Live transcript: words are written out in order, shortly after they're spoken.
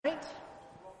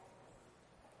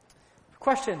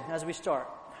Question as we start.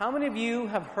 How many of you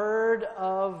have heard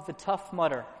of the Tough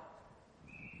Mudder?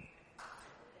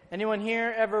 Anyone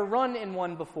here ever run in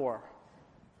one before?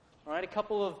 All right, a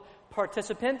couple of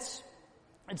participants.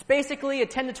 It's basically a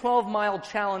 10 to 12 mile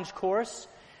challenge course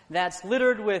that's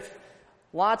littered with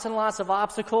lots and lots of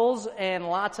obstacles and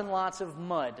lots of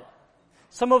mud.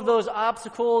 Some of those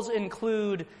obstacles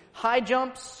include high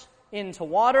jumps into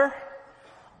water,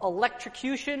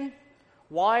 electrocution,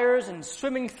 wires and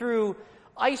swimming through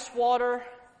ice water,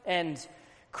 and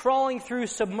crawling through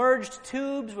submerged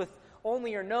tubes with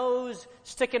only your nose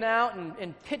sticking out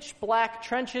in pitch black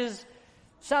trenches.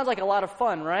 Sounds like a lot of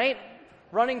fun, right?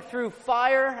 Running through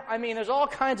fire. I mean, there's all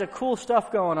kinds of cool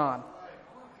stuff going on.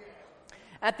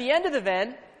 At the end of the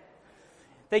event,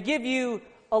 they give you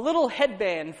a little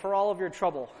headband for all of your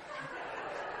trouble.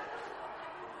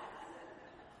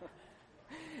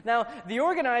 Now, the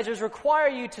organizers require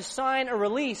you to sign a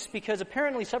release because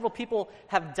apparently several people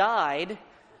have died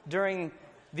during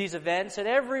these events. At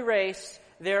every race,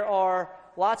 there are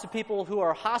lots of people who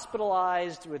are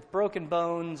hospitalized with broken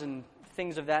bones and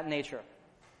things of that nature.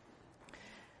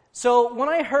 So when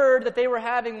I heard that they were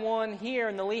having one here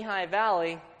in the Lehigh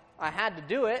Valley, I had to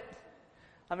do it.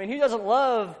 I mean, who doesn't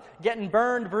love getting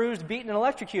burned, bruised, beaten, and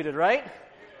electrocuted, right?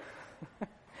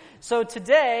 So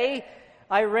today,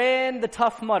 I ran the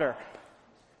Tough Mudder.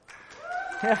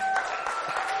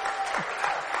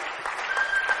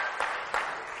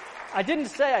 I didn't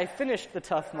say I finished the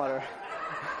Tough Mudder.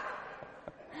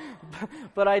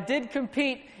 But I did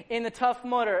compete in the Tough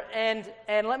Mudder. And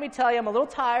let me tell you, I'm a little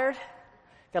tired.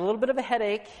 Got a little bit of a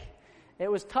headache. It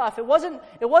was tough. It wasn't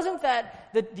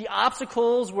that the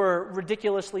obstacles were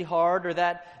ridiculously hard or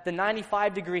that the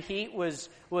 95-degree heat was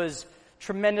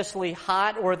tremendously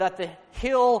hot or that the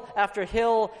hill after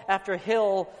hill after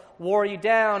hill wore you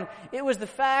down. It was the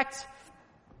fact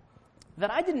that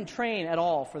I didn't train at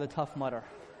all for the Tough Mudder.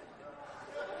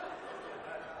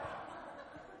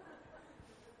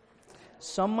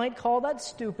 Some might call that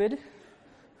stupid.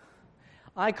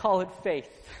 I call it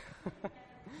faith.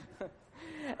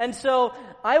 And so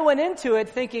I went into it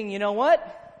thinking, you know what?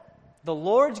 The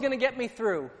Lord's going to get me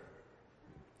through.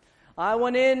 I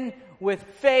went in with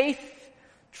faith,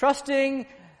 trusting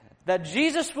that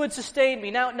Jesus would sustain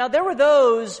me. Now there were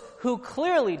those who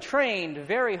clearly trained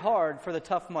very hard for the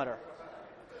Tough Mudder.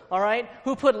 All right?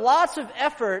 Who put lots of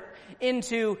effort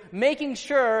into making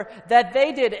sure that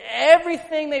they did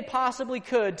everything they possibly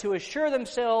could to assure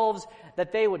themselves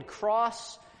that they would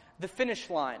cross the finish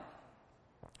line.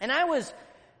 And I was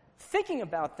thinking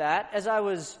about that as I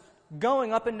was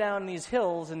going up and down these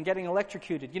hills and getting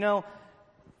electrocuted. You know,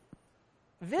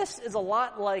 this is a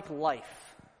lot like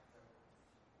life.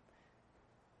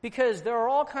 Because there are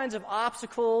all kinds of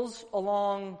obstacles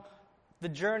along the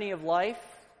journey of life.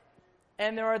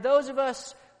 And there are those of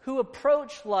us who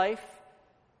approach life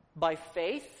by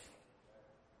faith.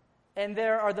 And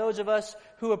there are those of us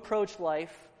who approach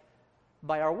life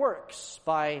by our works,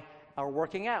 by our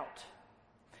working out.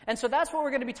 And so that's what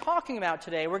we're going to be talking about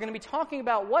today. We're going to be talking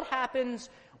about what happens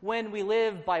when we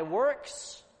live by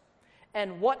works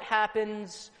and what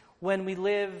happens when we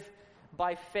live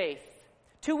by faith.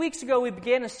 2 weeks ago, we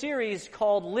began a series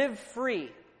called Live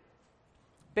Free,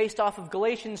 based off of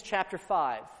Galatians chapter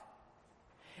 5.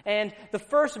 And the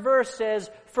first verse says,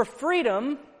 "For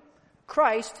freedom,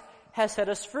 Christ has set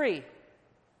us free.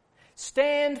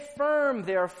 Stand firm,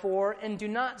 therefore, and do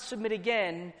not submit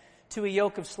again to a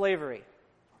yoke of slavery."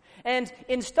 And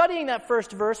in studying that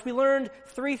first verse, we learned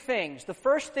three things. The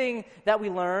first thing that we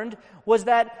learned was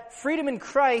that freedom in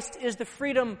Christ is the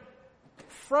freedom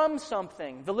from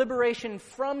something, the liberation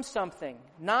from something,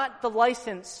 not the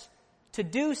license to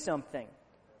do something.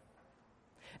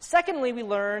 Secondly, we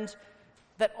learned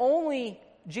that only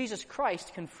Jesus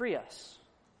Christ can free us.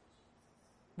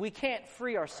 We can't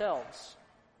free ourselves.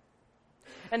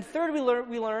 And third,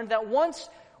 we learned that once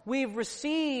we've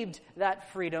received that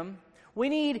freedom, we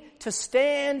need to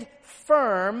stand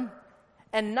firm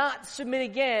and not submit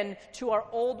again to our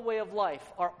old way of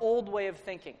life, our old way of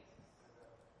thinking.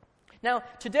 Now,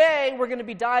 today we're going to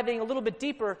be diving a little bit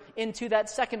deeper into that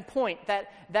second point,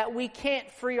 that we can't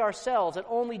free ourselves, that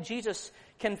only Jesus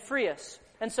can free us.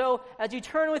 And so, as you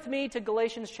turn with me to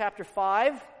Galatians chapter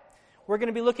 5, we're going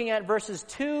to be looking at verses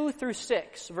 2 through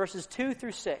 6. Verses 2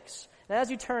 through 6. And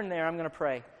as you turn there, I'm going to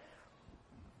pray.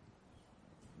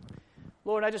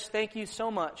 Lord, I just thank you so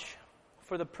much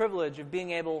for the privilege of being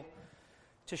able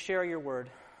to share your word.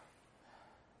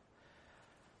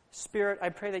 Spirit, I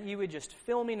pray that you would just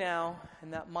fill me now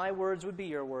and that my words would be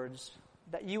your words,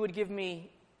 that you would give me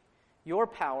your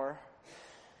power,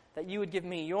 that you would give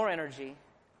me your energy,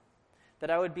 that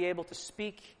I would be able to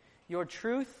speak your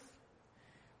truth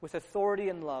with authority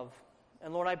and love.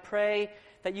 And Lord, I pray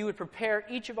that you would prepare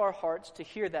each of our hearts to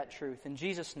hear that truth. In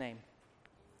Jesus' name,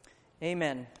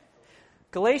 amen.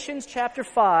 Galatians chapter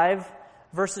 5,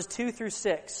 verses 2 through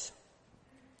 6.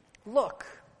 Look,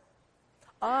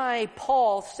 I,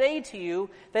 Paul, say to you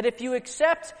that if you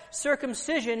accept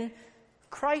circumcision,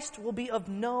 Christ will be of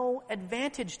no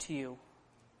advantage to you.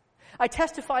 I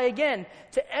testify again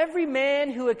to every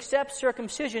man who accepts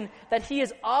circumcision that he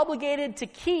is obligated to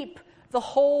keep the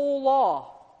whole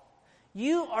law.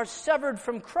 You are severed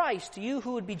from Christ, you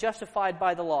who would be justified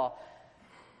by the law.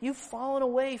 You've fallen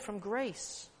away from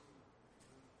grace.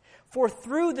 For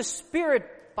through the Spirit,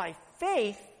 by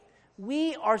faith,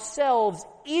 we ourselves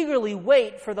eagerly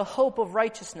wait for the hope of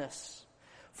righteousness.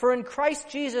 For in Christ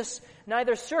Jesus,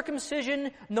 neither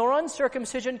circumcision nor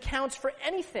uncircumcision counts for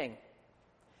anything,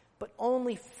 but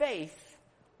only faith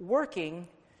working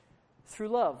through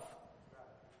love.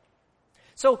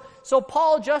 So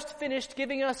Paul just finished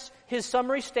giving us his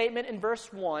summary statement in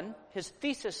verse 1, his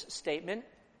thesis statement.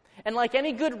 And like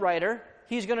any good writer,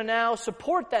 he's going to now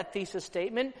support that thesis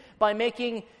statement by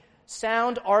making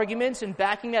sound arguments and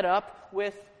backing that up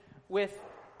with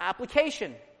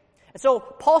application. And so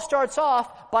Paul starts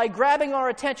off by grabbing our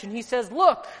attention. He says,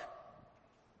 look,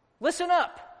 listen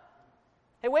up.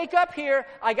 Hey, wake up here.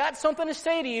 I got something to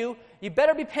say to you. You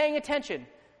better be paying attention.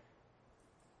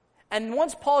 And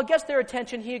once Paul gets their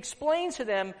attention, he explains to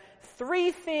them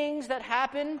 3 things that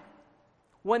happen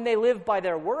when they live by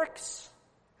their works,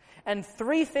 and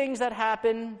 3 things that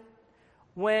happen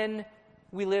when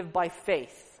we live by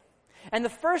faith. And the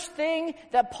first thing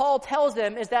that Paul tells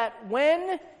them is that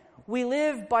when we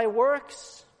live by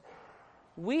works,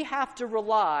 we have to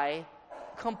rely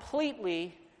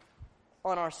completely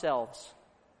on ourselves.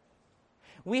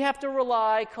 We have to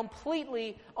rely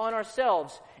completely on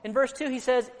ourselves. In verse 2, he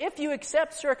says, if you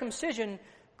accept circumcision,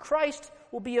 Christ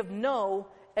will be of no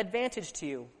advantage to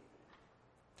you.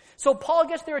 So Paul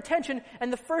gets their attention,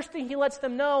 and the first thing he lets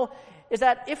them know is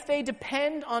that if they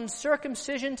depend on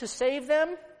circumcision to save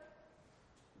them,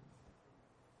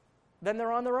 then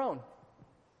they're on their own.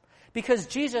 Because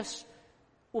Jesus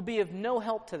will be of no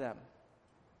help to them.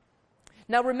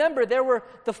 Now remember, there were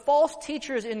the false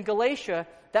teachers in Galatia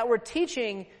that were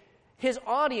teaching his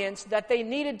audience that they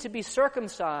needed to be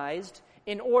circumcised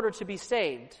in order to be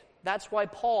saved. That's why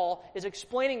Paul is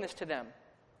explaining this to them.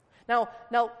 Now,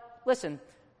 listen,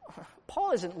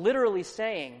 Paul isn't literally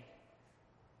saying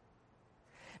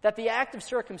that the act of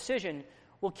circumcision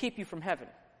will keep you from heaven.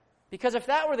 Because if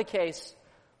that were the case,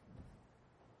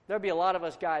 there'd be a lot of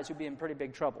us guys who'd be in pretty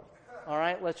big trouble. All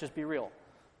right, let's just be real.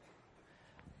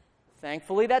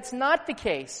 Thankfully, that's not the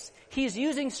case. He's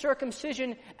using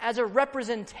circumcision as a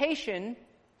representation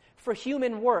for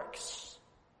human works,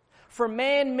 for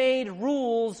man-made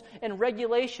rules and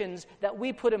regulations that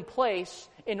we put in place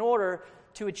in order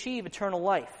to achieve eternal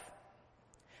life.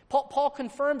 Paul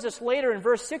confirms this later in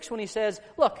verse 6 when he says,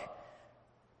 look,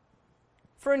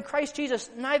 for in Christ Jesus,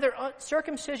 neither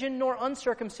circumcision nor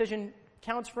uncircumcision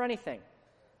counts for anything.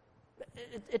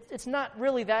 It's not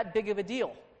really that big of a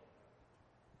deal.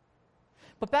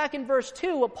 But back in verse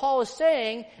 2, what Paul is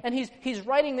saying, and he's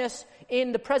writing this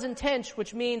in the present tense,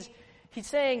 which means he's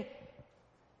saying,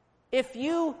 if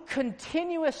you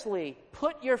continuously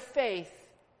put your faith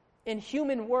in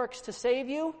human works to save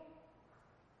you,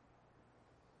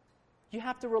 you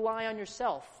have to rely on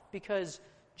yourself because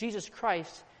Jesus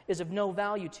Christ is of no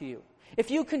value to you.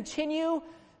 If you continue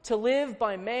to live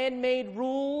by man-made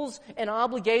rules and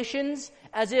obligations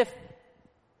as if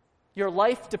your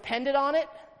life depended on it,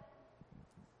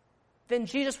 then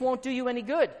Jesus won't do you any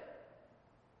good.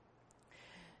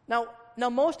 Now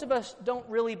most of us don't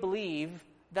really believe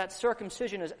that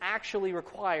circumcision is actually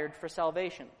required for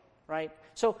salvation, right?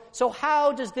 So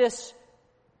how does this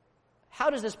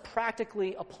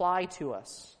practically apply to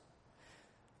us?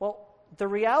 Well, the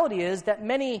reality is that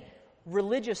many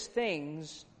religious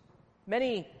things,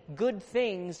 many good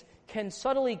things can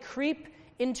subtly creep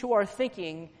into our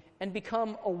thinking and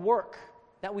become a work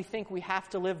that we think we have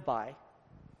to live by.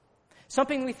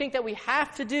 Something we think that we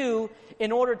have to do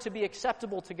in order to be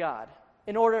acceptable to God,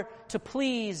 in order to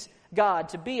please God,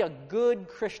 to be a good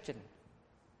Christian.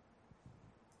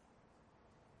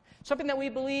 Something that we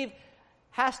believe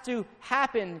has to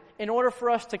happen in order for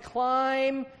us to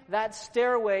climb that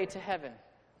stairway to heaven.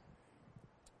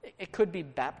 It could be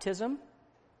baptism.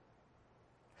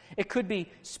 It could be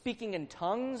speaking in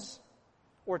tongues,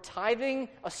 or tithing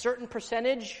a certain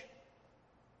percentage,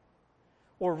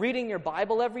 or reading your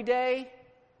Bible every day,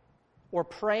 or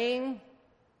praying,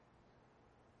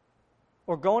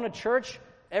 or going to church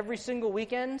every single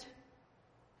weekend.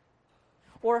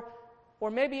 Or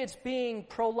Or maybe it's being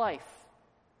pro-life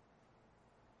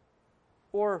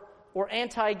or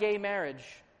anti-gay marriage.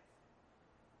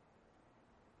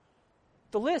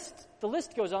 The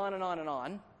list goes on and on and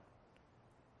on.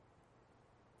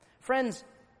 Friends,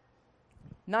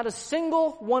 not a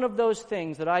single one of those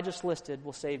things that I just listed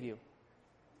will save you.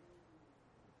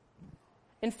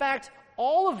 In fact,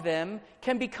 all of them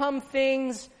can become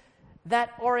things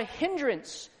that are a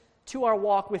hindrance to our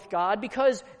walk with God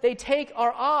because they take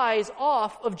our eyes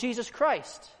off of Jesus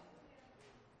Christ.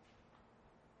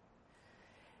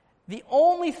 The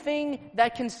only thing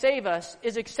that can save us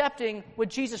is accepting what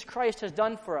Jesus Christ has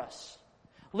done for us.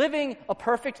 Living a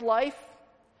perfect life,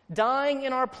 dying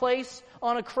in our place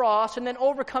on a cross, and then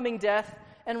overcoming death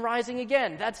and rising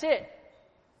again. That's it.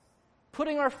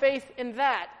 Putting our faith in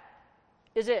that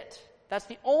is it. That's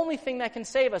the only thing that can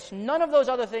save us. None of those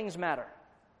other things matter.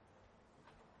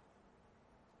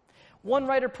 One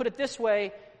writer put it this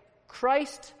way: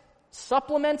 Christ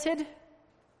supplemented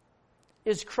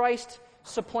is Christ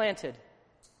supplanted.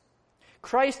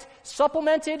 Christ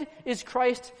supplemented is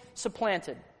Christ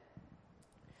supplanted.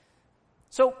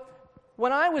 So,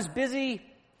 when I was busy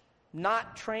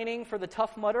not training for the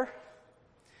Tough Mudder,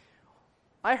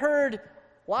 I heard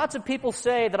lots of people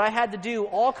say that I had to do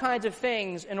all kinds of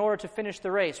things in order to finish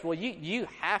the race. Well, you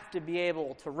have to be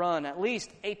able to run at least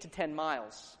 8 to 10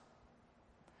 miles.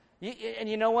 And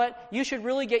you know what? You should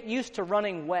really get used to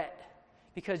running wet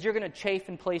because you're going to chafe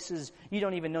in places you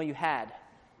don't even know you had.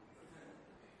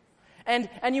 And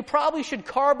you probably should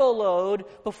carbo load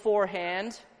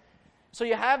beforehand so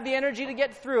you have the energy to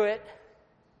get through it.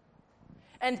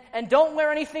 And don't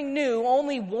wear anything new,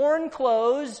 only worn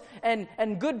clothes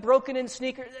and good broken-in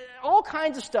sneakers. All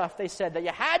kinds of stuff, they said, that you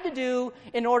had to do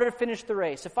in order to finish the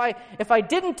race. If I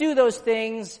didn't do those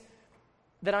things,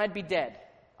 then I'd be dead.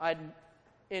 I'd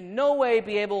in no way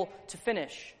be able to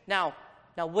finish. Now,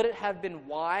 would it have been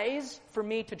wise for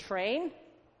me to train?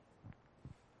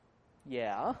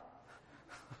 Yeah.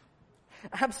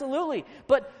 Absolutely.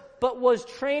 But was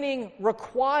training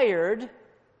required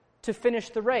to finish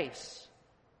the race?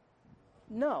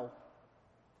 No.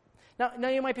 Now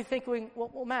you might be thinking,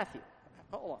 well, Matthew,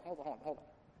 hold on.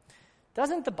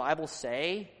 Doesn't the Bible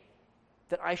say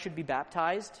that I should be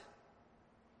baptized?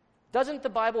 Doesn't the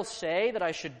Bible say that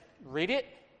I should read it,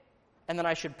 and that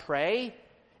I should pray,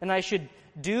 and I should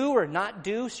do or not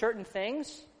do certain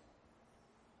things?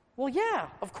 Well, yeah,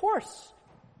 of course.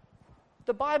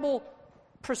 The Bible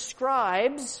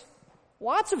prescribes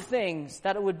lots of things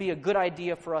that it would be a good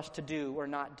idea for us to do or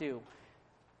not do.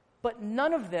 But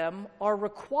none of them are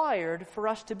required for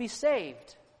us to be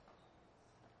saved.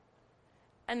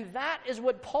 And that is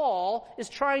what Paul is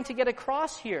trying to get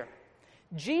across here.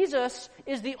 Jesus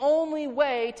is the only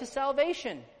way to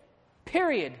salvation.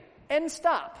 Period. End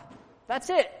stop. That's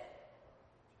it.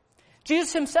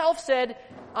 Jesus himself said,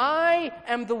 I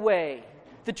am the way,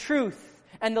 the truth,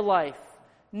 and the life.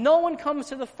 No one comes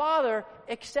to the Father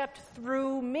except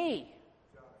through me.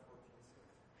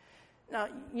 Now,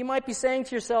 you might be saying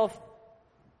to yourself,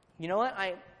 you know what,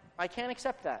 I can't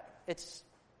accept that. It's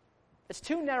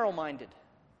too narrow-minded.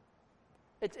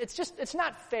 It's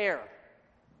not fair.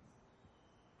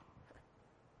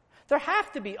 There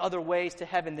have to be other ways to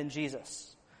heaven than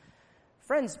Jesus.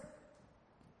 Friends,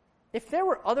 if there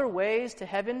were other ways to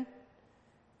heaven,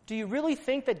 do you really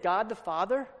think that God the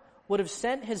Father would have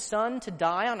sent his Son to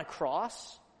die on a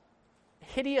cross? A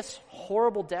hideous,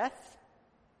 horrible death?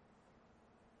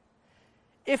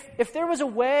 If there was a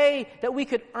way that we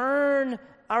could earn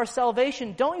our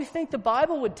salvation, don't you think the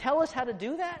Bible would tell us how to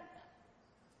do that?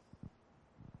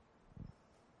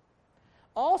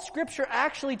 All Scripture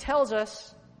actually tells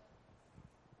us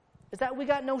is that we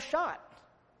got no shot.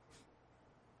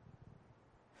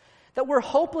 That we're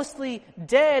hopelessly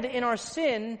dead in our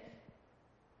sin,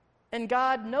 and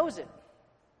God knows it.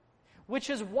 Which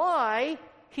is why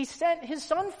he sent his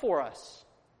Son for us.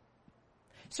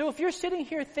 So if you're sitting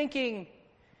here thinking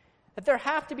that there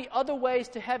have to be other ways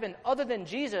to heaven other than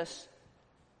Jesus,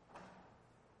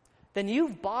 then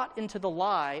you've bought into the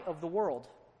lie of the world.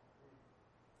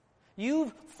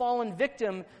 You've fallen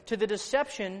victim to the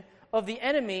deception of the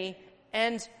enemy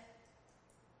and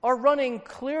are running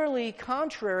clearly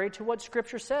contrary to what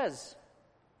Scripture says.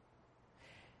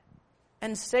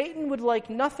 And Satan would like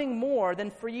nothing more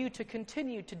than for you to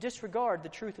continue to disregard the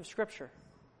truth of Scripture.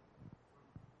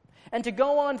 And to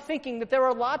go on thinking that there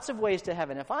are lots of ways to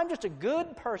heaven. If I'm just a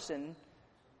good person,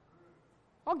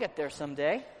 I'll get there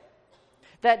someday.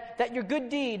 That your good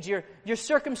deeds, your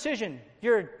circumcision,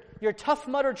 your Tough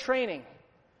Mudder training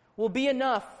will be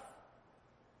enough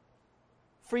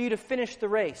for you to finish the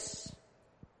race.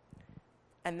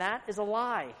 And that is a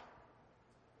lie.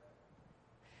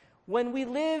 when we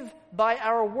live by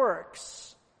our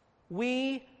works,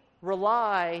 we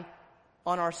rely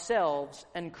on ourselves,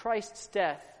 and Christ's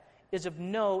death is of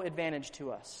no advantage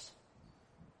to us.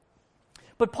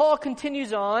 But Paul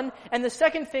continues on, and the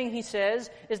second thing he says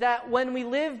is that when we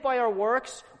live by our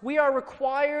works, we are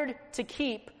required to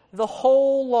keep the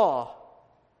whole law.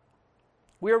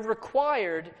 We are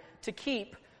required to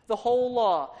keep the whole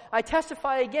law. I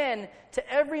testify again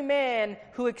to every man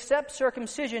who accepts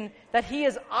circumcision that he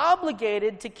is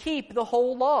obligated to keep the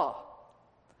whole law.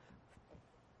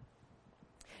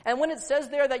 And when it says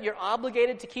there that you're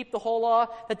obligated to keep the whole law,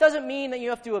 that doesn't mean that you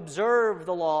have to observe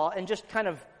the law and just kind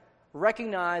of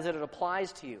recognize that it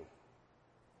applies to you.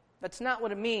 That's not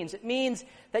what it means. It means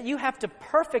that you have to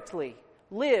perfectly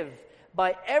live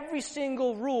by every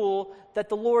single rule that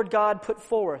the Lord God put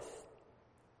forth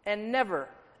and never,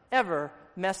 ever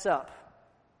mess up.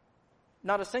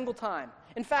 Not a single time.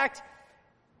 In fact,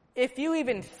 if you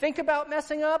even think about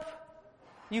messing up,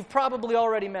 you've probably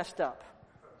already messed up.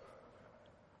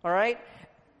 All right?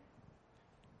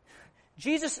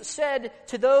 Jesus said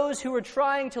to those who were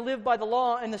trying to live by the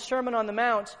law in the Sermon on the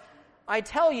Mount, I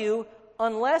tell you,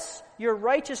 unless your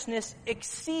righteousness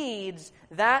exceeds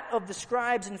that of the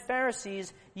scribes and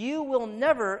Pharisees, you will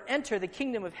never enter the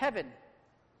kingdom of heaven.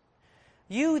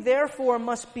 You therefore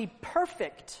must be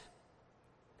perfect,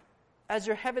 as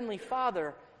your heavenly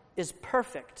Father is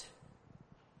perfect.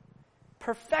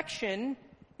 Perfection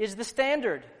is the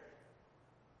standard.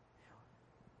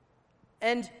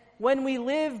 And when we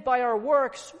live by our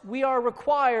works, we are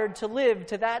required to live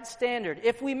to that standard.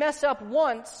 If we mess up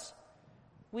once,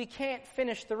 we can't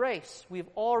finish the race. We've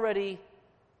already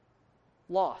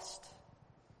lost.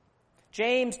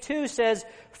 James 2 says,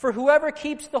 "For whoever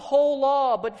keeps the whole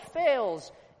law but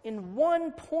fails in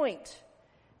one point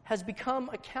has become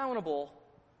accountable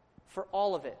for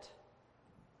all of it."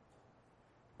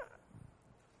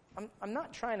 I'm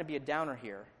not trying to be a downer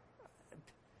here.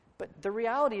 But the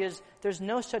reality is, there's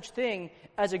no such thing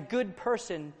as a good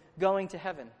person going to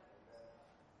heaven.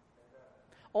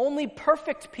 Only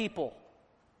perfect people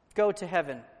go to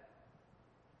heaven.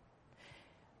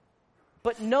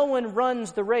 But no one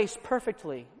runs the race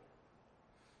perfectly.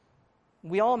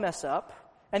 We all mess up,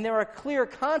 and there are clear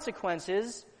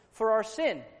consequences for our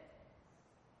sin.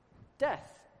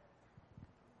 Death.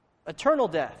 Eternal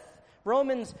death.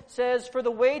 Romans says, "For the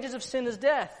wages of sin is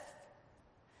death."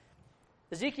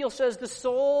 Ezekiel says, "The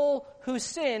soul who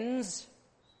sins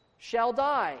shall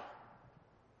die."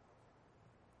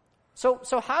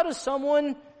 So how does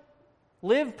someone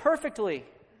live perfectly?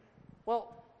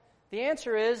 Well, the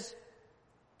answer is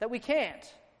that we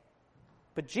can't.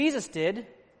 But Jesus did.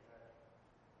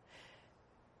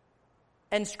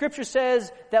 And Scripture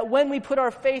says that when we put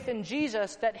our faith in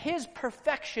Jesus, that His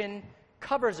perfection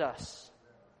covers us.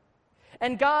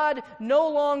 And God no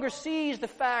longer sees the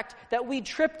fact that we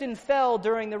tripped and fell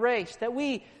during the race, that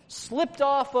we slipped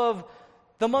off of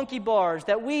the monkey bars,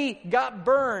 that we got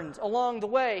burned along the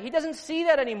way. He doesn't see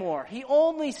that anymore. He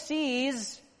only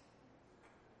sees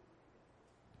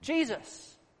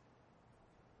Jesus.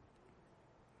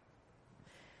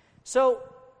 So,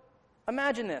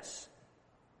 imagine this.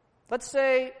 Let's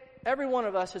say every one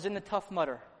of us is in the Tough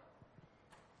Mudder,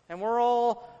 and we're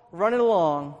all running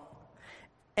along,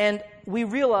 and we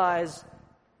realize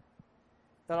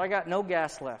that I got no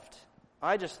gas left.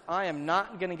 I am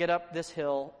not going to get up this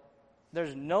hill.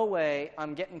 There's no way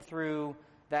I'm getting through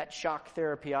that shock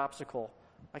therapy obstacle.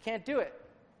 I can't do it.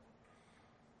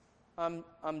 I'm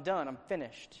done. I'm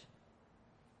finished.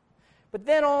 But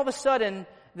then all of a sudden,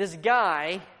 this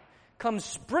guy comes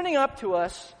sprinting up to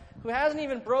us who hasn't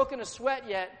even broken a sweat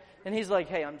yet, and he's like,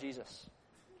 "Hey, I'm Jesus.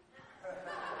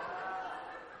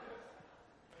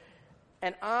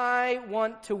 And I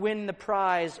want to win the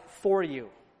prize for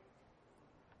you.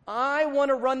 I want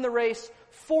to run the race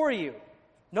for you.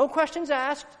 No questions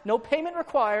asked, no payment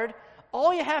required.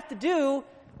 All you have to do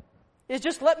is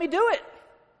just let me do it.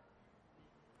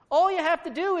 All you have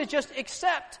to do is just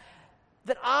accept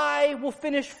that I will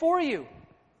finish for you."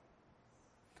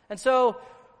 And so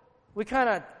we kind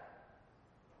of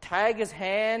tag his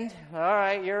hand. "All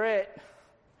right, you're it."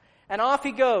 And off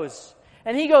he goes.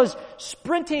 And he goes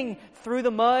sprinting through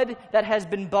the mud that has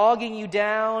been bogging you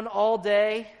down all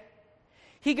day.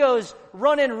 He goes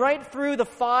running right through the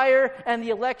fire and the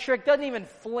electric, doesn't even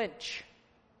flinch.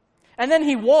 And then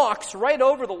he walks right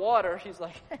over the water. He's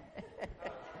like,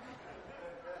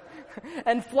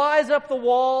 and flies up the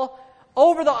wall,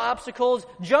 over the obstacles,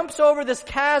 jumps over this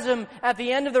chasm at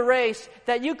the end of the race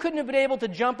that you couldn't have been able to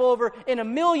jump over in a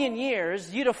million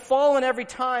years. You'd have fallen every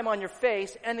time on your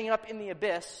face, ending up in the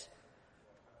abyss.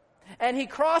 And he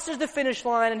crosses the finish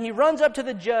line and he runs up to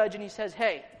the judge and he says,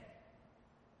 "Hey,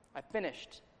 I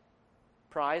finished.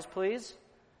 Prize, please.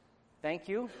 Thank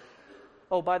you.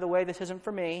 Oh, by the way, this isn't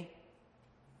for me.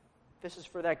 This is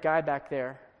for that guy back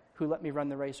there who let me run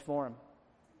the race for him.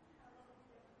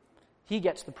 He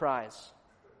gets the prize."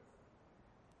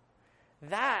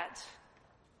 That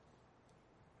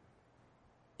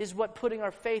is what putting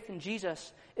our faith in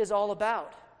Jesus is all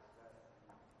about.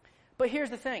 But here's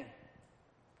the thing.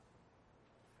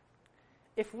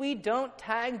 If we don't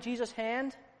tag Jesus'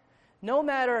 hand, no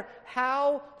matter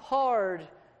how hard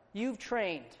you've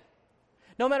trained,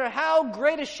 no matter how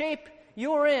great a shape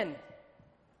you're in,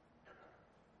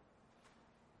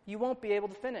 you won't be able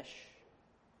to finish.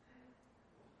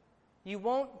 You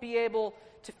won't be able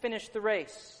to finish the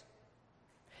race.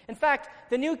 In fact,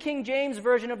 the New King James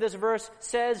Version of this verse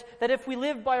says that if we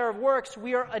live by our works,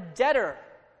 we are a debtor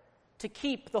to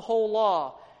keep the whole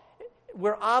law.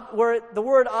 Where the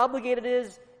word obligated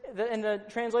is, in the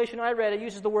translation I read, it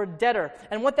uses the word debtor.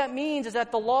 And what that means is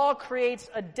that the law creates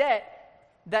a debt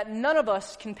that none of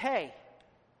us can pay.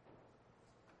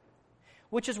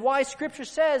 Which is why Scripture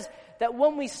says that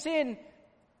when we sin,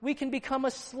 we can become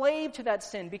a slave to that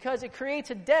sin, because it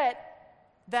creates a debt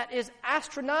that is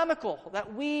astronomical,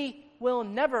 that we will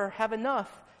never have enough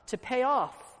to pay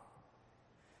off.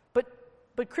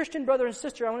 But Christian brother and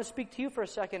sister, I want to speak to you for a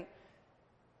second.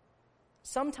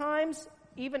 Sometimes,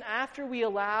 even after we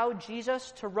allow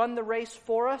Jesus to run the race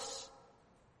for us,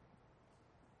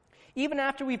 even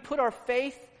after we put our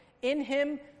faith in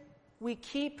Him, we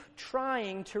keep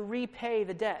trying to repay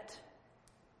the debt.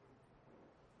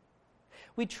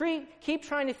 We keep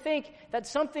trying to think that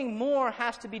something more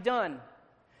has to be done.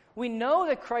 We know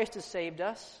that Christ has saved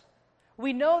us.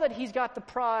 We know that He's got the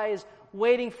prize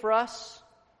waiting for us.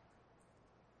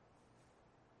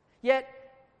 Yet,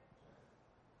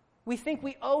 we think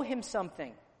we owe Him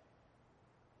something.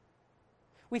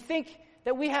 We think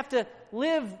that we have to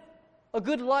live a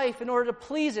good life in order to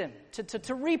please Him,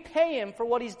 to repay Him for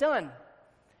what He's done.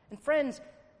 And friends,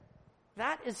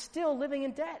 that is still living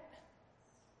in debt.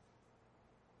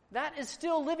 That is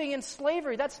still living in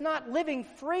slavery. That's not living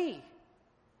free.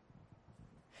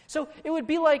 So it would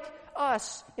be like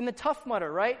us in the Tough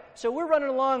Mudder, right? So we're running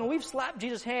along and we've slapped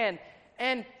Jesus' hand,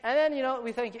 and then,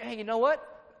 we think, hey, you know what?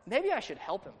 Maybe I should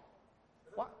help him.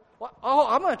 What? Oh,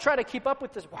 I'm going to try to keep up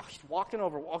with this. Wow, he's walking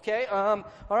over. Okay, all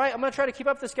right, I'm going to try to keep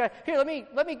up with this guy. Here, let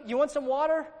me. You want some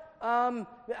water? How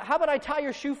about I tie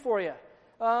your shoe for you?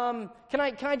 Can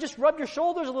I just rub your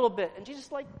shoulders a little bit? And Jesus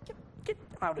is like, get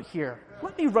out of here.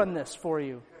 Let me run this for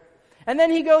you. And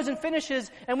then He goes and finishes,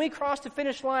 and we cross the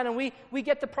finish line, and we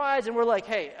get the prize, and we're like,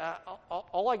 hey,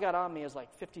 all I got on me is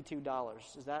like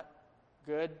 $52. Is that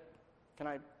good? Can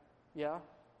I? Yeah?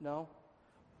 No?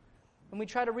 And we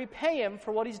try to repay Him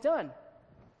for what He's done.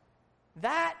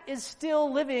 That is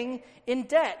still living in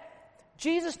debt.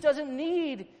 Jesus doesn't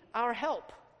need our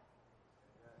help.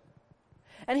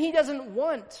 And He doesn't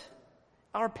want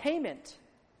our payment.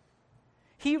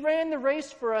 He ran the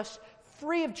race for us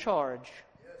free of charge.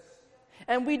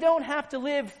 And we don't have to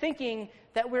live thinking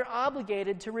that we're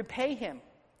obligated to repay Him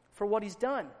for what He's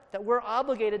done, that we're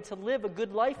obligated to live a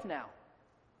good life now.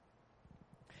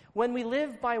 When we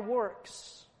live by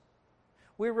works,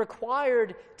 we're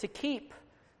required to keep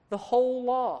the whole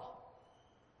law,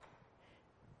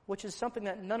 which is something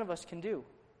that none of us can do.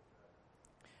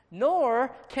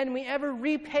 Nor can we ever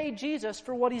repay Jesus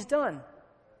for what He's done.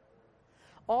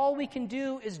 All we can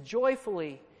do is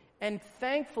joyfully and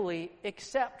thankfully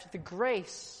accept the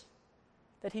grace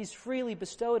that He's freely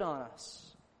bestowed on us.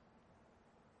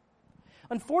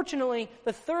 Unfortunately,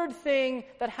 the third thing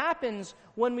that happens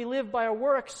when we live by our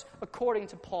works, according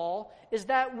to Paul, is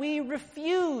that we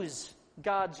refuse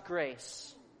God's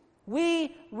grace.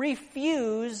 We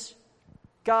refuse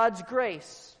God's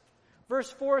grace.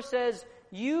 Verse 4 says,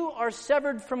 "You are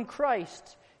severed from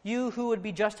Christ, you who would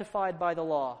be justified by the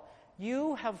law.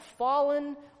 You have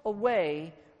fallen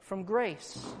away from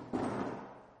grace."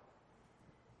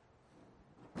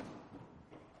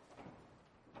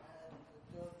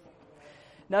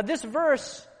 Now, this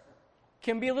verse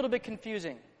can be a little bit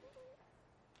confusing,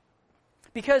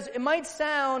 because it might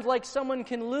sound like someone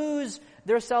can lose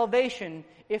their salvation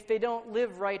if they don't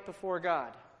live right before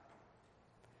God.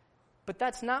 But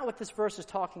that's not what this verse is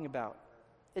talking about.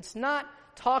 It's not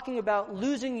talking about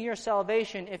losing your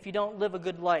salvation if you don't live a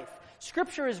good life.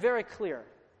 Scripture is very clear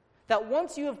that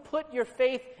once you have put your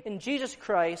faith in Jesus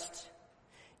Christ,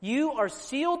 you are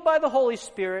sealed by the Holy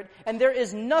Spirit, and there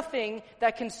is nothing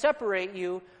that can separate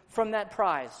you from that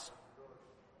prize.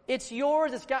 It's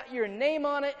yours, it's got your name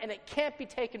on it, and it can't be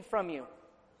taken from you.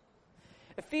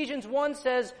 Ephesians 1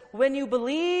 says, when you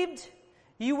believed,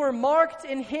 you were marked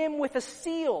in him with a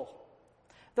seal,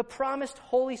 the promised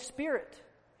Holy Spirit,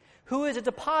 who is a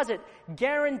deposit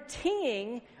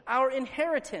guaranteeing our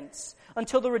inheritance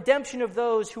until the redemption of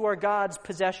those who are God's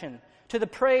possession, to the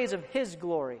praise of his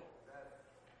glory.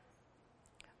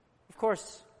 Of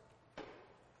course,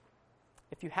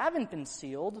 if you haven't been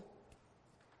sealed,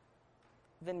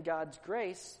 then God's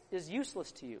grace is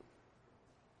useless to you.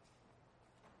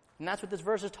 And that's what this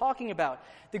verse is talking about.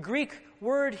 The Greek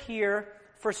word here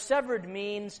for severed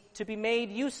means to be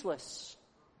made useless,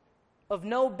 of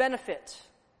no benefit,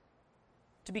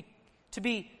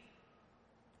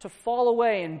 to fall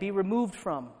away and be removed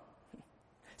from.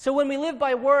 So when we live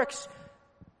by works,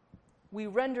 we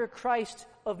render Christ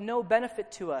of no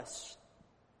benefit to us.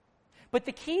 But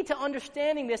the key to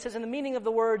understanding this is in the meaning of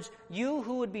the words, you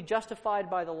who would be justified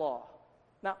by the law.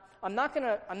 Now, I'm not going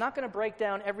to break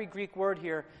down every Greek word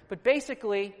here, but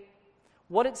basically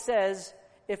what it says,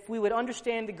 if we would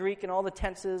understand the Greek and all the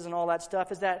tenses and all that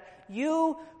stuff, is that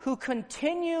you who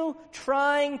continue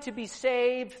trying to be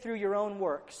saved through your own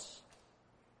works.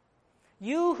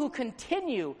 You who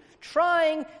continue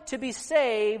trying to be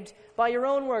saved by your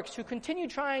own works, who continue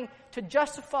trying to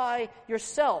justify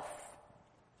yourself,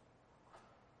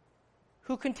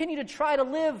 who continue to try to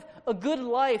live a good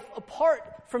life apart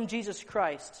from Jesus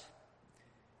Christ.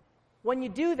 When you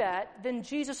do that, then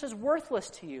Jesus is worthless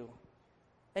to you,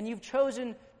 and you've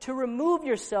chosen to remove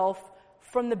yourself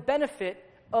from the benefit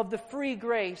of the free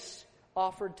grace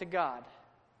offered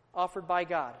by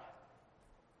God.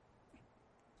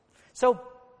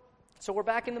 So we're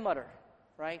back in the mudder,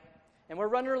 right? And we're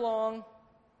running along,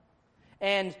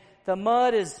 and the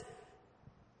mud is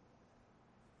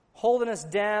holding us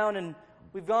down, and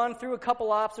we've gone through a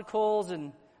couple obstacles,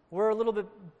 and we're a little bit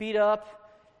beat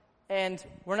up, and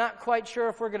we're not quite sure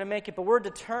if we're going to make it, but we're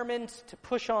determined to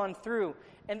push on through.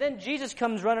 And then Jesus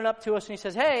comes running up to us, and he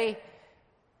says, hey,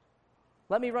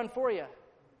 let me run for you.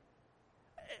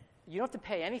 You don't have to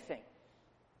pay anything.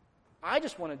 I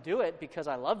just want to do it because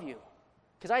I love you,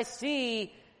 because I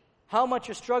see how much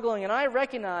you're struggling, and I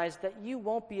recognize that you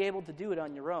won't be able to do it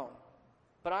on your own,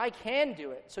 but I can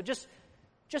do it. So just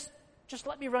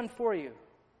let me run for you.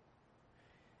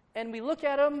 And we look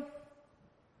at him.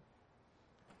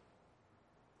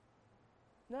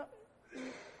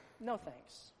 No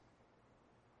thanks.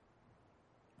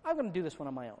 I'm going to do this one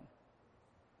on my own.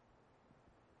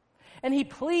 And he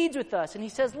pleads with us, and he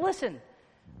says, listen,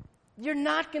 you're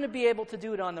not going to be able to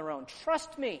do it on their own.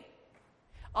 Trust me.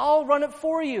 I'll run it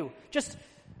for you. Just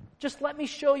let me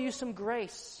show you some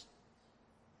grace.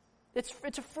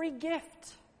 It's a free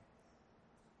gift.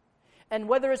 And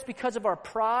whether it's because of our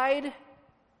pride,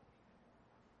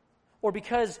 or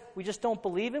because we just don't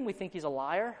believe him, we think he's a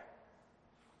liar,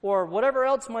 or whatever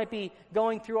else might be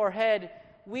going through our head,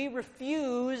 we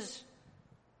refuse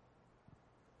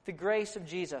the grace of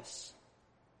Jesus.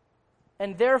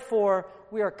 And therefore,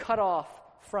 we are cut off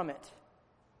from it.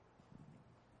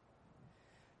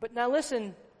 But now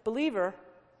listen, believer,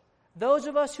 those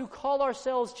of us who call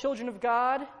ourselves children of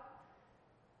God,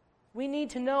 we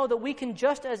need to know that we can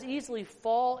just as easily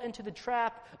fall into the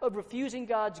trap of refusing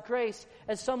God's grace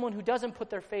as someone who doesn't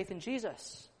put their faith in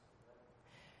Jesus.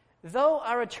 Though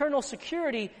our eternal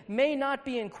security may not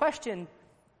be in question,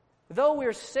 though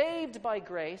we're saved by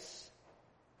grace,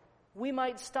 we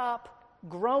might stop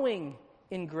growing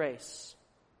in grace.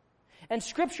 And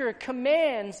Scripture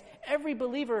commands every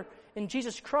believer in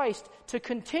Jesus Christ to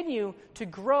continue to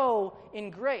grow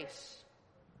in grace.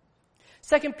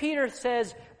 2 Peter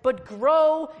says, but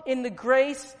grow in the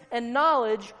grace and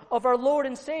knowledge of our Lord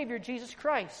and Savior, Jesus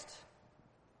Christ.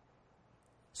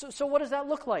 So what does that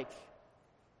look like?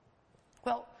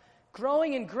 Well,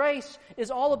 growing in grace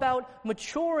is all about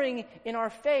maturing in our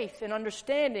faith and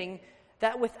understanding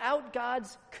that without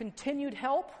God's continued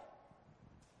help,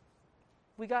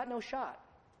 we got no shot.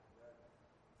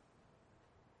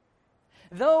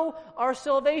 Though our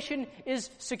salvation is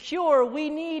secure, we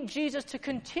need Jesus to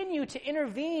continue to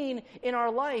intervene in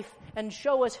our life and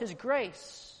show us his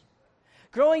grace.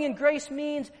 Growing in grace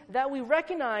means that we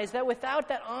recognize that without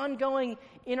that ongoing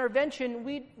intervention,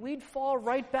 we'd fall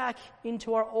right back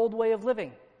into our old way of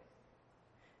living,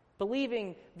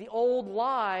 believing the old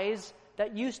lies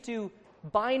that used to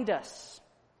bind us.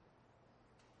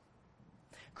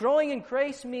 Growing in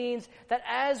grace means that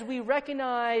as we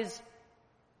recognize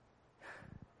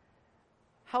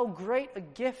how great a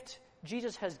gift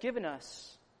Jesus has given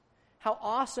us, how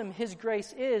awesome his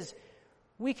grace is,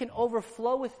 we can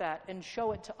overflow with that and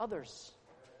show it to others.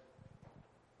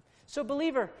 So,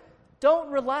 believer,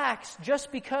 don't relax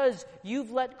just because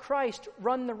you've let Christ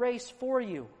run the race for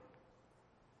you.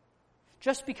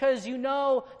 just because you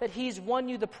know that He's won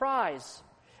you the prize.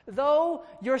 Though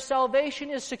your salvation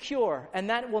is secure, and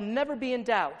that will never be in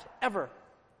doubt, ever,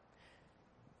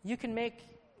 you can make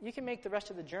the rest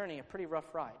of the journey a pretty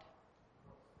rough ride.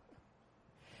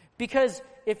 Because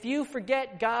if you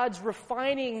forget God's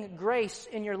refining grace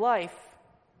in your life,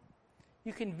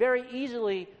 you can very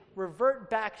easily revert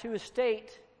back to a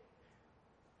state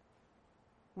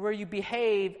where you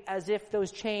behave as if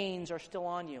those chains are still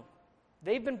on you.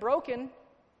 They've been broken,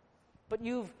 but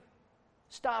you've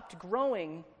stopped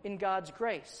growing in God's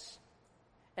grace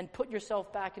and put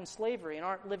yourself back in slavery and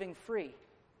aren't living free.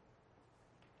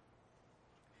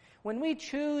 When we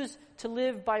choose to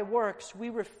live by works, we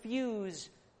refuse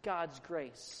God's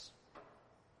grace.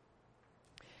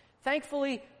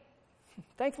 Thankfully,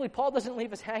 Paul doesn't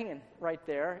leave us hanging right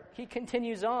there. He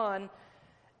continues on,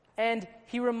 and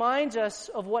he reminds us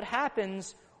of what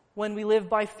happens when we live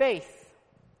by faith.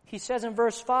 He says in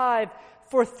verse 5,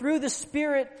 "For through the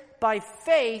Spirit, by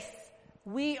faith,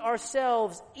 we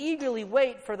ourselves eagerly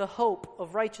wait for the hope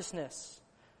of righteousness."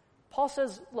 Paul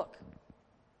says, look,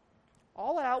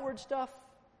 all that outward stuff,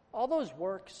 all those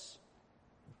works,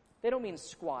 they don't mean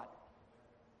squat.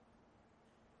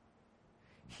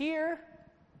 Here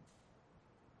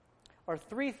are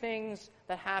three things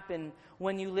that happen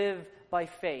when you live by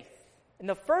faith. And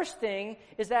the first thing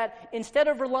is that instead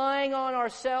of relying on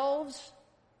ourselves,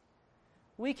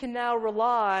 we can now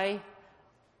rely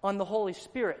on the Holy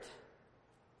Spirit.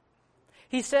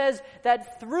 He says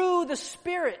that through the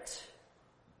Spirit,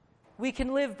 we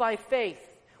can live by faith.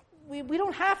 We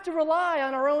don't have to rely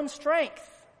on our own strength.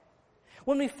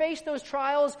 When we face those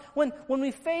trials, when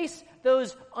we face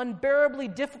those unbearably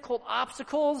difficult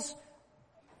obstacles,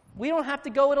 we don't have to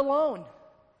go it alone.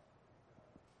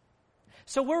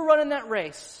 So we're running that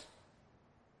race.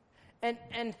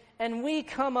 And we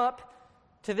come up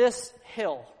to this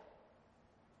hill.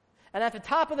 And at the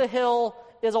top of the hill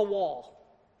is a wall.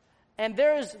 And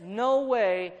there's no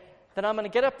way that I'm going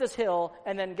to get up this hill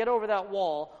and then get over that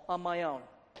wall on my own.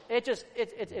 It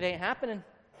ain't happening.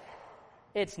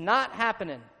 It's not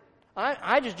happening.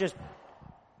 I just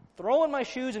throw in my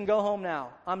shoes and go home now.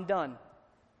 I'm done.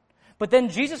 But then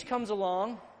Jesus comes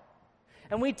along,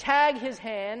 and we tag His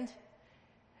hand,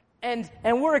 and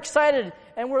we're excited,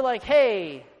 and we're like,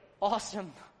 hey,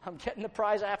 awesome, I'm getting the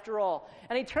prize after all.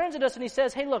 And He turns at us and He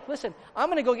says, hey, look, listen, I'm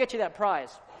going to go get you that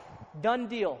prize. Done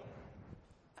deal.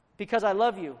 Because I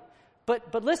love you.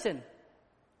 But listen,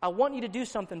 I want you to do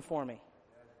something for me.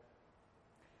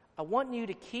 I want you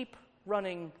to keep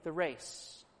running the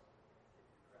race.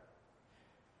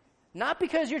 Not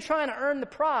because you're trying to earn the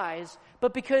prize,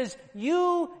 but because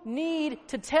you need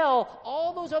to tell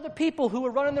all those other people who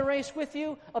are running the race with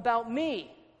you about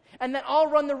me, and that I'll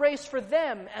run the race for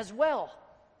them as well.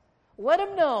 Let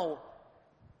them know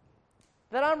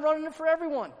that I'm running it for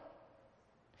everyone.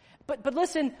 But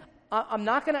listen, I'm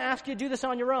not going to ask you to do this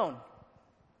on your own.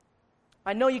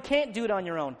 I know you can't do it on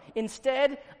your own.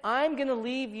 Instead, I'm going to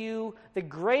leave you the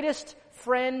greatest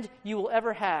friend you will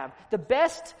ever have, the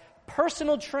best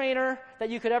personal trainer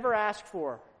that you could ever ask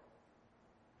for,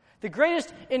 the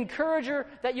greatest encourager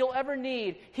that you'll ever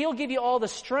need. He'll give you all the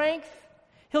strength.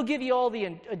 He'll give you all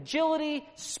the agility,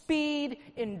 speed,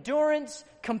 endurance,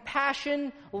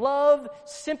 compassion, love,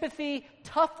 sympathy,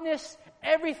 toughness,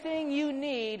 everything you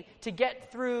need to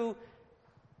get through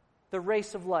the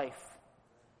race of life.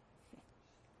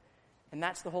 And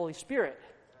that's the Holy Spirit.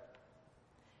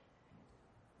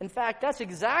 In fact, that's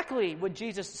exactly what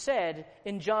Jesus said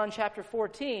in John chapter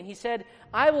 14. He said,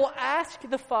 I will ask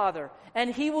the Father,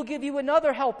 and He will give you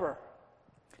another helper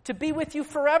to be with you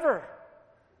forever,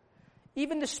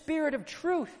 even the Spirit of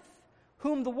truth,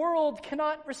 whom the world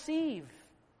cannot receive,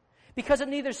 because it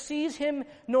neither sees Him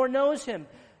nor knows Him.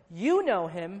 You know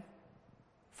Him,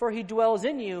 for He dwells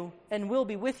in you and will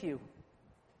be with you.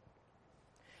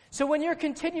 So when you're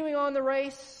continuing on the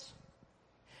race,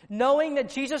 knowing that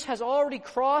Jesus has already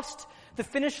crossed the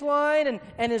finish line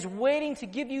and is waiting to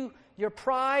give you your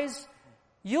prize,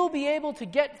 you'll be able to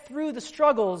get through the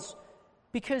struggles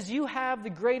because you have the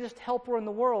greatest helper in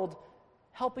the world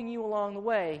helping you along the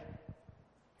way,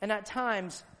 and at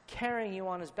times carrying you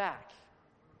on His back.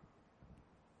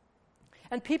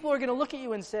 And people are going to look at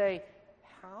you and say,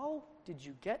 how did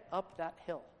you get up that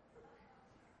hill?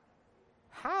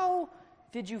 How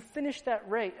did you finish that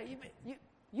race?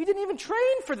 You didn't even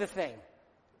train for the thing.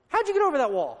 How'd you get over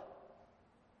that wall?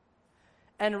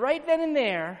 And right then and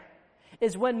there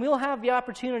is when we'll have the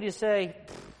opportunity to say,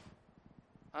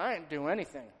 I didn't do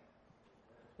anything.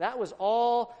 That was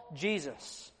all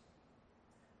Jesus.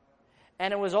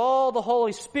 And it was all the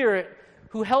Holy Spirit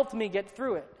who helped me get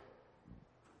through it.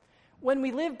 When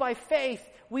we live by faith,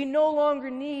 we no longer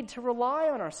need to rely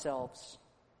on ourselves,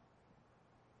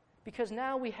 because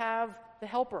now we have the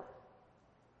Helper.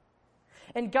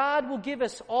 And God will give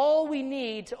us all we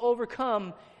need to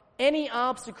overcome any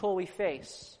obstacle we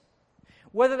face.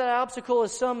 Whether that obstacle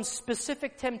is some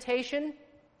specific temptation,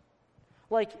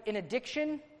 like an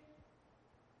addiction,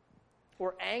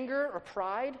 or anger, or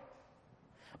pride,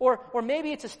 or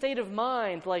maybe it's a state of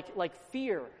mind like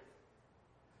fear,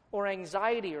 or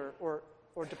anxiety, or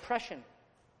depression.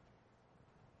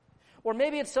 Or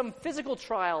maybe it's some physical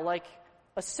trial like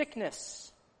a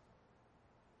sickness,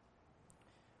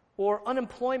 or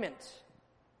unemployment,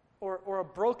 or a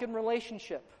broken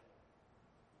relationship.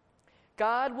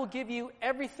 God will give you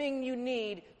everything you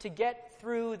need to get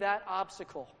through that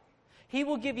obstacle. He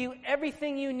will give you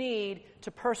everything you need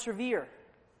to persevere.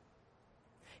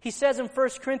 He says in 1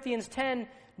 Corinthians 10,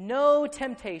 no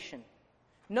temptation,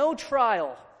 no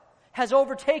trial has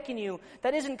overtaken you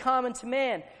that isn't common to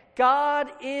man. God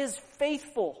is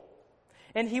faithful,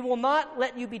 and He will not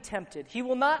let you be tempted. He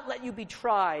will not let you be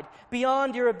tried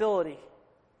beyond your ability.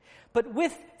 But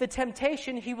with the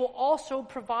temptation, He will also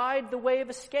provide the way of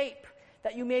escape,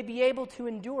 that you may be able to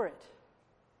endure it.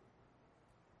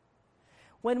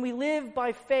 When we live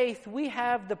by faith, we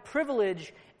have the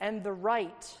privilege and the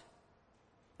right,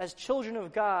 as children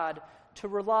of God, to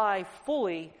rely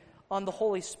fully on the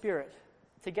Holy Spirit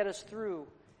to get us through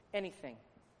anything.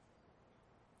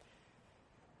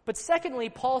 But secondly,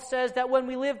 Paul says that when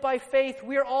we live by faith,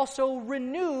 we are also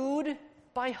renewed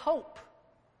by hope.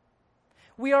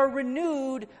 We are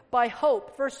renewed by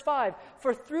hope. Verse 5,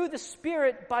 for through the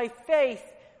Spirit, by faith,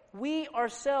 we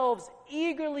ourselves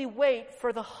eagerly wait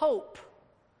for the hope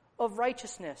of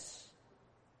righteousness.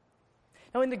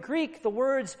 Now in the Greek, the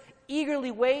words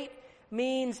eagerly wait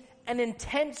means an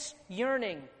intense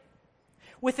yearning,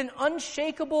 with an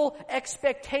unshakable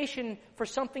expectation for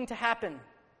something to happen.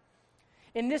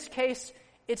 In this case,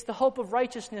 it's the hope of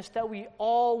righteousness that we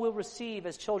all will receive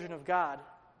as children of God.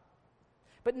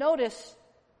 But notice,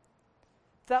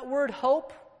 that word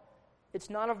hope, it's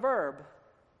not a verb,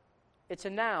 it's a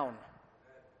noun.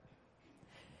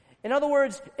 In other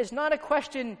words, it's not a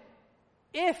question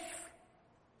if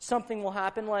something will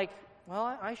happen, like,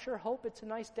 well, I sure hope it's a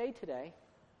nice day today.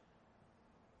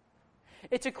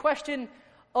 It's a question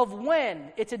of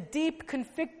when. It's a deep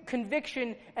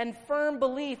conviction and firm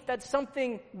belief that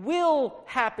something will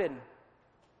happen.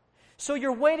 So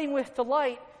you're waiting with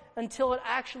delight until it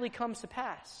actually comes to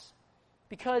pass,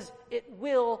 because it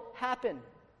will happen.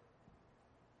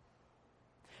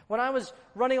 When I was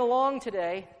running along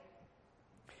today,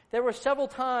 there were several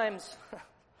times,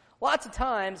 lots of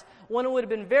times, when it would have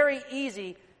been very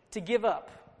easy to give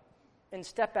up and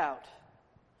step out.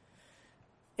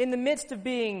 In the midst of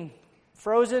being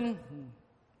frozen,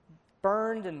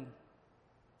 burned, and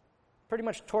pretty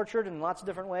much tortured in lots of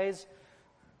different ways,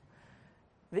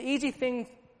 the easy thing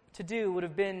to do would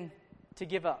have been to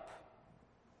give up.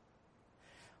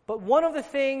 But one of the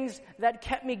things that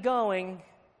kept me going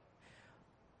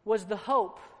was the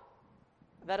hope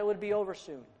that it would be over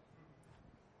soon.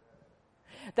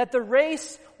 That the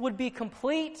race would be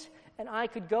complete and I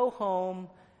could go home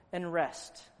and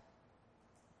rest.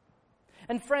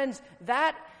 And friends,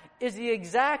 that is the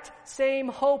exact same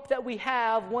hope that we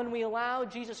have when we allow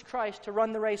Jesus Christ to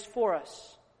run the race for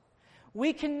us.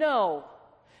 We can know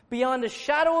beyond a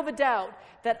shadow of a doubt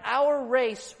that our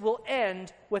race will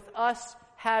end with us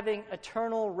having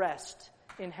eternal rest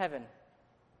in heaven.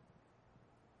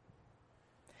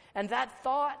 And that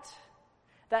thought,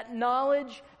 that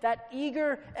knowledge, that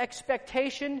eager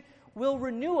expectation will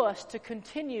renew us to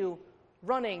continue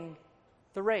running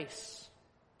the race.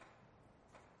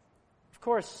 Of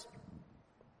course,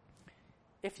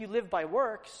 if you live by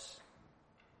works,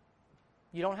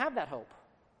 you don't have that hope.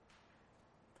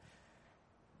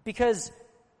 Because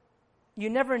you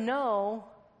never know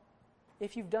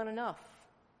if you've done enough.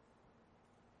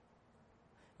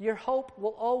 Your hope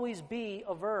will always be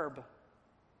a verb.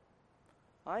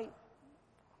 I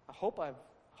hope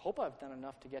I've done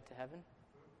enough to get to heaven.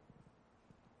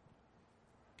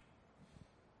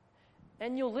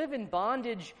 And you'll live in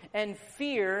bondage and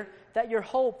fear that your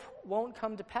hope won't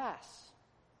come to pass.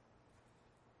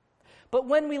 But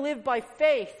when we live by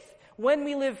faith, when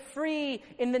we live free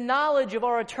in the knowledge of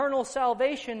our eternal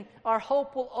salvation, our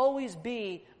hope will always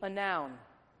be a noun.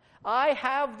 I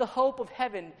have the hope of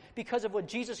heaven because of what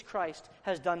Jesus Christ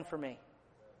has done for me.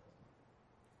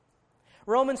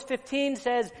 Romans 15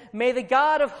 says, "May the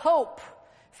God of hope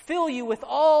fill you with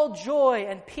all joy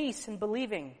and peace in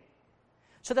believing,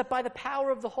 so that by the power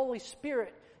of the Holy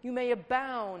Spirit you may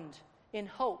abound in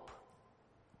hope."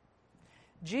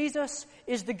 Jesus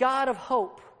is the God of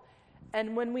hope.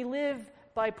 And when we live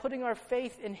by putting our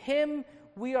faith in Him,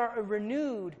 we are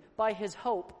renewed by His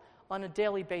hope on a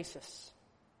daily basis.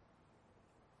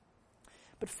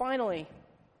 But finally,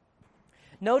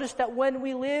 notice that when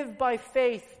we live by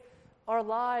faith, our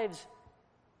lives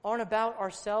aren't about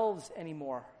ourselves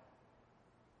anymore.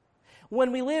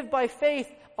 When we live by faith,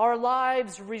 our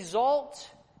lives result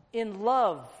in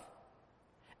love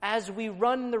as we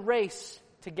run the race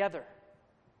together.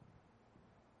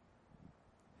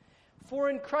 For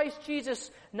in Christ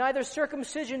Jesus, neither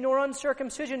circumcision nor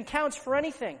uncircumcision counts for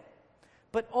anything,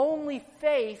 but only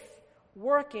faith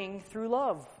working through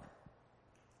love.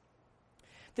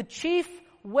 The chief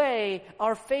way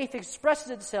our faith expresses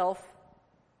itself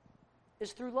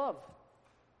is through love.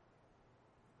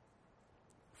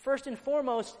 First and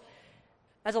foremost,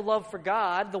 as a love for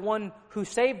God, the one who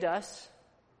saved us.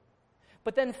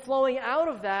 But then flowing out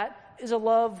of that is a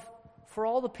love for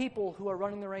all the people who are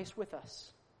running the race with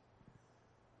us.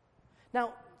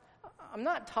 Now, I'm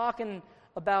not talking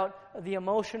about the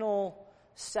emotional,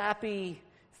 sappy,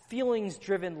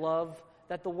 feelings-driven love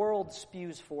that the world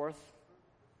spews forth.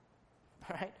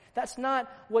 Right? That's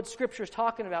not what Scripture is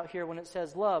talking about here when it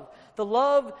says love. The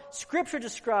love Scripture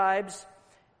describes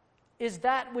is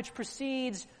that which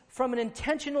proceeds from an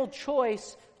intentional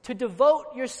choice to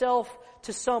devote yourself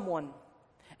to someone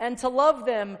and to love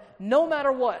them no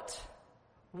matter what,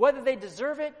 whether they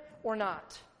deserve it or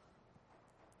not.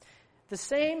 The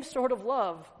same sort of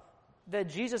love that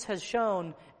Jesus has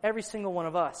shown every single one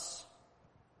of us.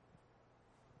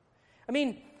 I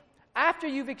mean, after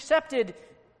you've accepted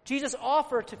Jesus'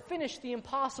 offer to finish the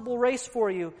impossible race for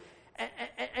you,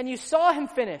 and you saw Him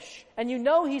finish, and you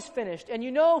know He's finished, and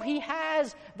you know He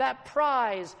has that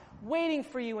prize waiting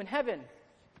for you in heaven,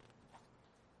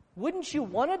 wouldn't you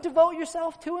want to devote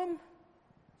yourself to Him?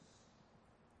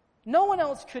 No one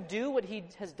else could do what He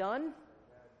has done.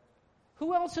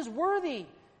 Who else is worthy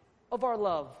of our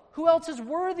love? Who else is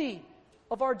worthy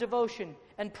of our devotion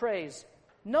and praise?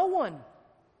 No one.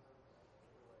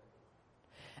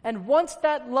 And once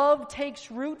that love takes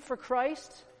root for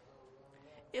Christ,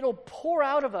 it'll pour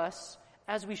out of us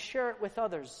as we share it with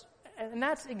others. And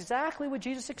that's exactly what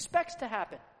Jesus expects to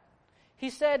happen. He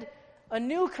said, "A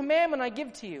new commandment I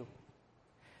give to you,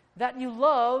 that you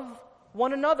love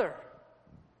one another.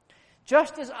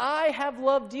 Just as I have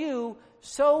loved you,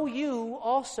 so you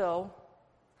also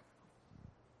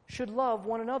should love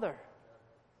one another."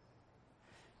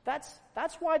 That's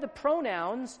why the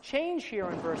pronouns change here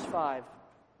in verse 5.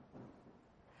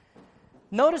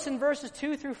 Notice in verses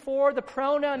 2 through 4, the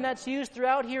pronoun that's used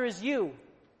throughout here is you.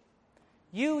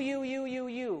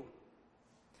 You.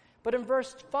 But in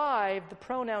verse 5, the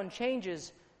pronoun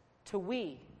changes to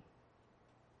we.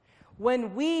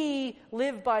 When we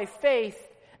live by faith,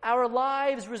 our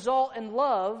lives result in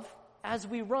love as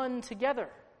we run together.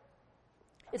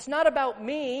 It's not about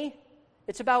me,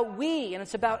 it's about we, and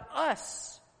it's about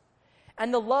us,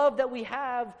 and the love that we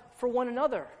have for one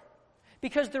another.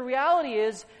 Because the reality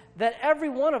is that every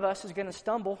one of us is going to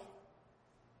stumble.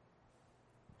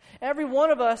 Every one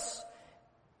of us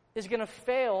is going to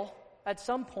fail at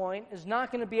some point, is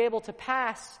not going to be able to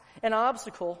pass an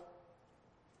obstacle,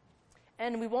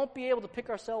 and we won't be able to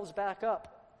pick ourselves back up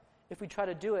if we try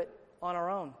to do it on our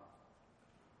own.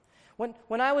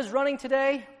 When I was running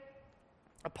today,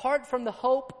 apart from the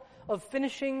hope of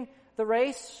finishing the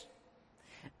race,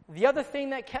 the other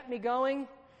thing that kept me going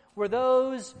were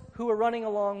those who were running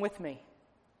along with me.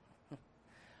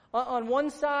 On one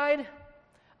side,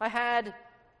 I had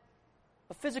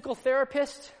a physical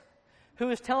therapist who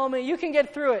was telling me, "You can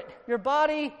get through it. Your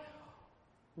body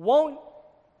won't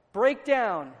break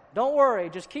down. Don't worry,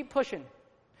 just keep pushing."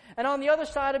 And on the other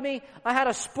side of me, I had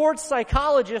a sports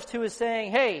psychologist who was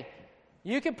saying, "Hey,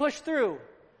 you can push through.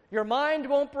 Your mind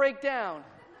won't break down.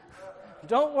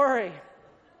 Don't worry."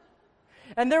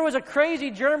 And there was a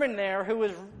crazy German there who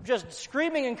was just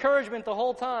screaming encouragement the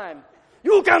whole time.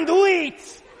 "You can do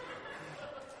it!"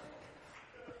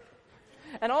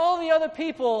 And all the other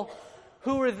people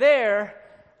who were there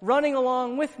running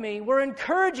along with me were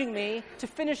encouraging me to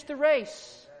finish the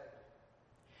race.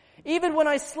 Even when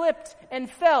I slipped and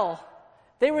fell,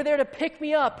 they were there to pick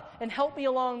me up and help me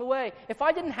along the way. If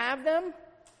I didn't have them,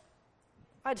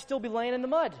 I'd still be laying in the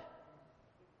mud.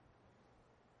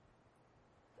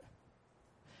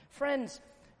 Friends,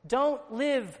 don't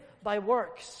live by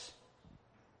works.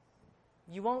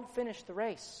 You won't finish the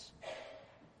race.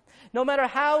 No matter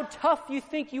how tough you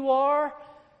think you are,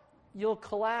 you'll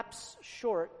collapse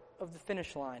short of the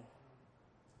finish line.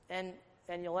 And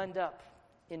you'll end up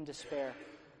in despair.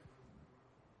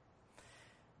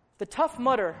 The Tough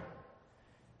Mudder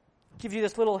give you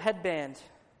this little headband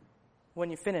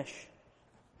when you finish.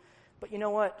 But you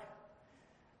know what?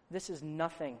 This is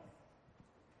nothing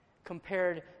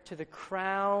compared to the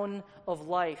crown of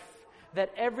life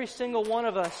that every single one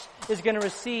of us is going to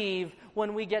receive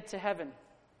when we get to heaven.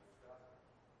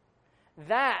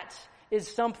 That is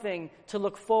something to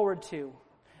look forward to.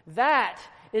 That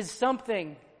is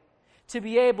something to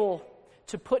be able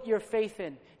to put your faith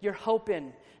in, your hope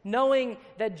in, knowing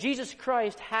that Jesus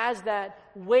Christ has that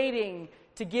waiting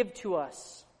to give to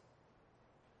us.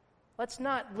 Let's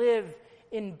not live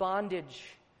in bondage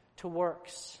to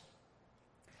works.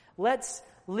 Let's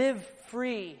live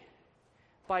free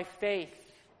by faith.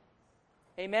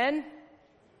 Amen?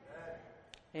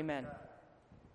 Amen.